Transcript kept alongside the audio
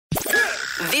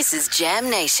This is Jam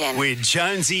Nation. With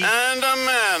Jonesy and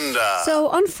Amanda. So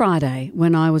on Friday,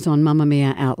 when I was on Mamma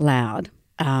Mia Out Loud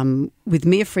with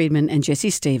Mia Friedman and Jessie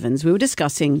Stevens, we were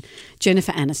discussing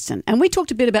Jennifer Aniston. And we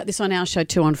talked a bit about this on our show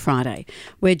too on Friday,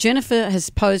 where Jennifer has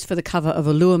posed for the cover of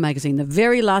Allure magazine, the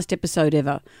very last episode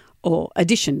ever, or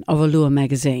edition of Allure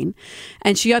magazine.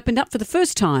 And she opened up for the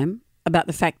first time about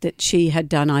the fact that she had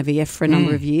done IVF for a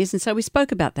number of years. And so we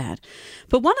spoke about that.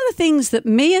 But one of the things that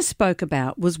Mia spoke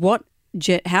about was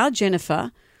how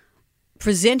Jennifer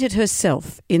presented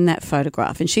herself in that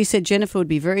photograph. And she said Jennifer would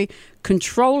be very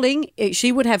controlling.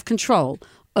 She would have control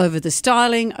over the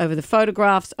styling, over the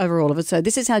photographs, over all of it. So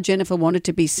this is how Jennifer wanted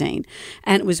to be seen.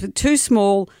 And it was with two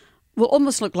small,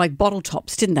 almost looked like bottle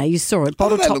tops, didn't they? You saw it,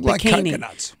 bottle top bikini. Like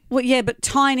coconuts. Well, yeah, but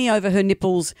tiny over her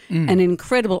nipples and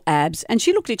incredible abs. And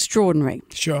she looked extraordinary.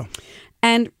 Sure.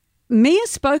 And Mia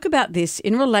spoke about this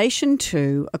in relation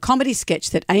to a comedy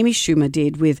sketch that Amy Schumer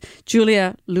did with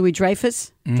Julia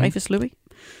Louis-Dreyfus. Dreyfus-Louis?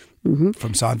 From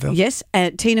Seinfeld. Yes,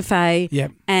 Tina Fey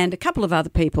Yep. and a couple of other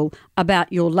people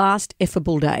about your last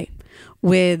effable day,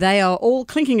 where they are all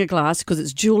clinking a glass because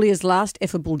it's Julia's last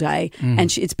effable day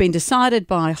and it's been decided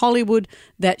by Hollywood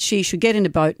that she should get in a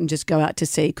boat and just go out to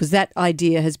sea because that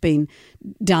idea has been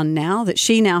done now, that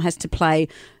she now has to play.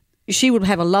 She would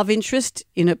have a love interest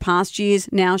in her past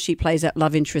years. Now she plays that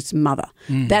love interest's mother.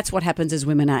 That's what happens as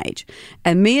women age.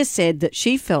 And Mia said that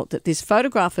she felt that this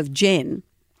photograph of Jen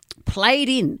played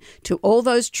in to all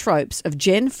those tropes of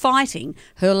Jen fighting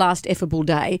her last effable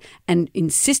day and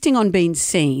insisting on being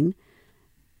seen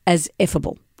as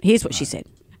effable. Here's what she said.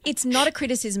 It's not a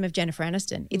criticism of Jennifer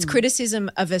Aniston. It's criticism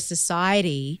of a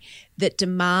society that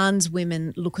demands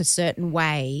women look a certain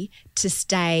way to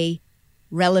stay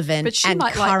relevant and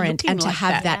current and to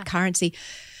have that currency.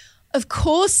 Of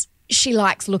course she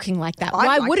likes looking like that.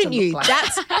 Why wouldn't you?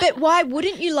 But why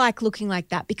wouldn't you like looking like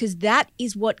that? Because that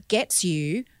is what gets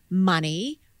you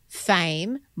money,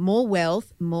 fame, more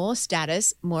wealth, more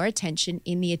status, more attention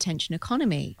in the attention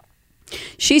economy.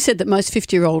 She said that most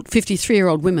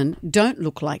 53-year-old women don't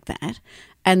look like that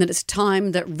and that it's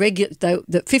time that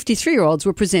 53-year-olds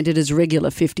were presented as regular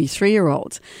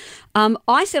 53-year-olds.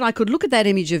 I said I could look at that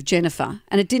image of Jennifer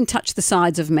and it didn't touch the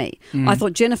sides of me. I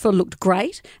thought Jennifer looked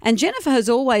great, and Jennifer has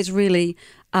always really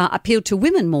appealed to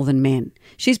women more than men.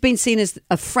 She's been seen as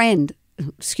a friend,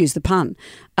 excuse the pun,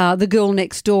 the girl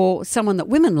next door, someone that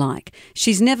women like.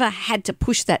 She's never had to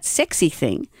push that sexy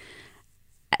thing.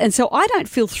 And so I don't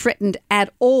feel threatened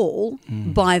at all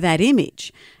by that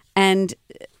image. And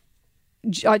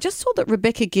I just saw that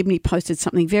Rebecca Gibney posted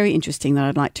something very interesting that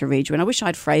I'd like to read you, and I wish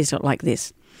I'd phrased it like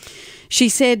this. She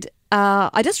said,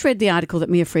 I just read the article that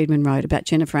Mia Friedman wrote about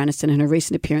Jennifer Aniston and her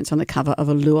recent appearance on the cover of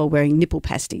Allure wearing nipple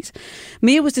pasties.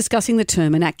 Mia was discussing the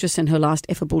term an actress and her last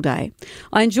effable day.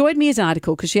 I enjoyed Mia's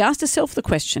article because she asked herself the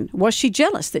question, was she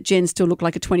jealous that Jen still looked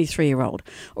like a 23-year-old?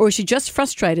 Or is she just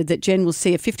frustrated that Jen will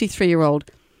see a 53-year-old,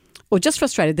 or just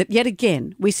frustrated that yet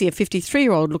again we see a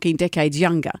 53-year-old looking decades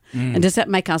younger? And does that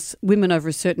make us women over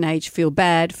a certain age feel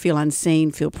bad, feel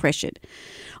unseen, feel pressured?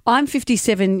 I'm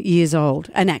 57 years old,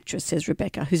 an actress, says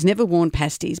Rebecca, who's never worn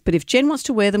pasties, but if Jen wants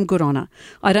to wear them, good on her.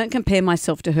 I don't compare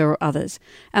myself to her or others.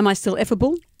 Am I still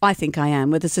effable? I think I am,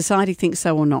 whether society thinks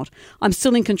so or not. I'm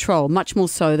still in control, much more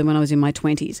so than when I was in my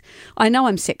 20s. I know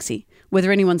I'm sexy.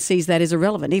 Whether anyone sees that is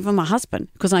irrelevant, even my husband,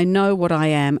 because I know what I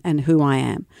am and who I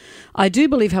am. I do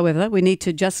believe, however, we need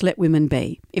to just let women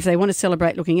be. If they want to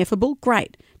celebrate looking effable,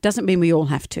 great. Doesn't mean we all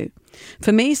have to.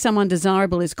 For me, someone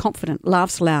desirable is confident,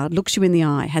 laughs loud, looks you in the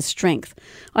eye, has strength.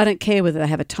 I don't care whether they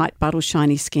have a tight butt or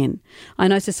shiny skin. I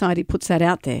know society puts that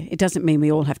out there. It doesn't mean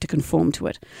we all have to conform to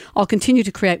it. I'll continue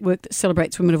to create work that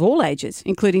celebrates women of all ages,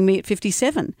 including me at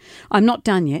 57. I'm not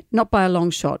done yet, not by a long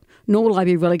shot, nor will I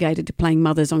be relegated to playing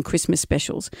mothers on Christmas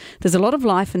specials. There's a lot of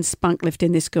life and spunk left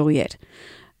in this girl yet.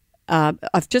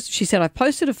 She said, I've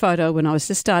posted a photo when I was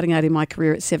just starting out in my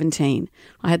career at 17.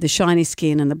 I had the shiny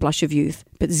skin and the blush of youth,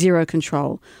 but zero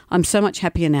control. I'm so much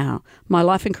happier now. My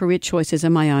life and career choices are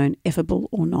my own, effable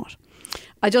or not.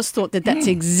 I just thought that that's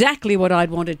exactly what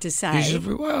I'd wanted to say. You should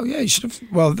have, well, yeah, you should have.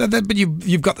 Well, but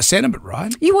you've got the sentiment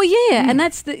right. And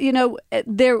that's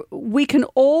we can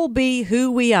all be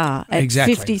who we are at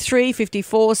 53,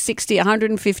 54, 60,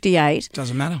 158.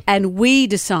 Doesn't matter. And we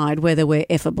decide whether we're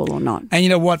effable or not. And you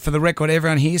know what? For the record,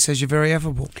 everyone here says you're very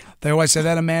effable. They always say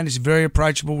that Amanda's very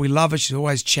approachable. We love her. She's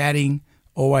always chatting,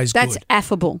 always That's good.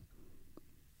 affable.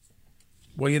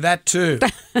 Well, you're that too.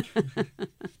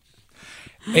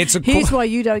 Here's why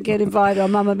you don't get invited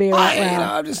on Mamma Mia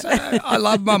Out Loud. I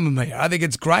love Mamma Mia. I think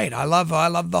it's great. I love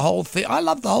the whole thing. I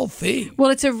love the whole thing.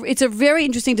 Well, it's a very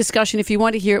interesting discussion. If you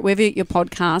want to hear it, wherever your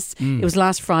podcasts, it was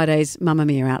last Friday's Mamma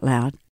Mia Out Loud.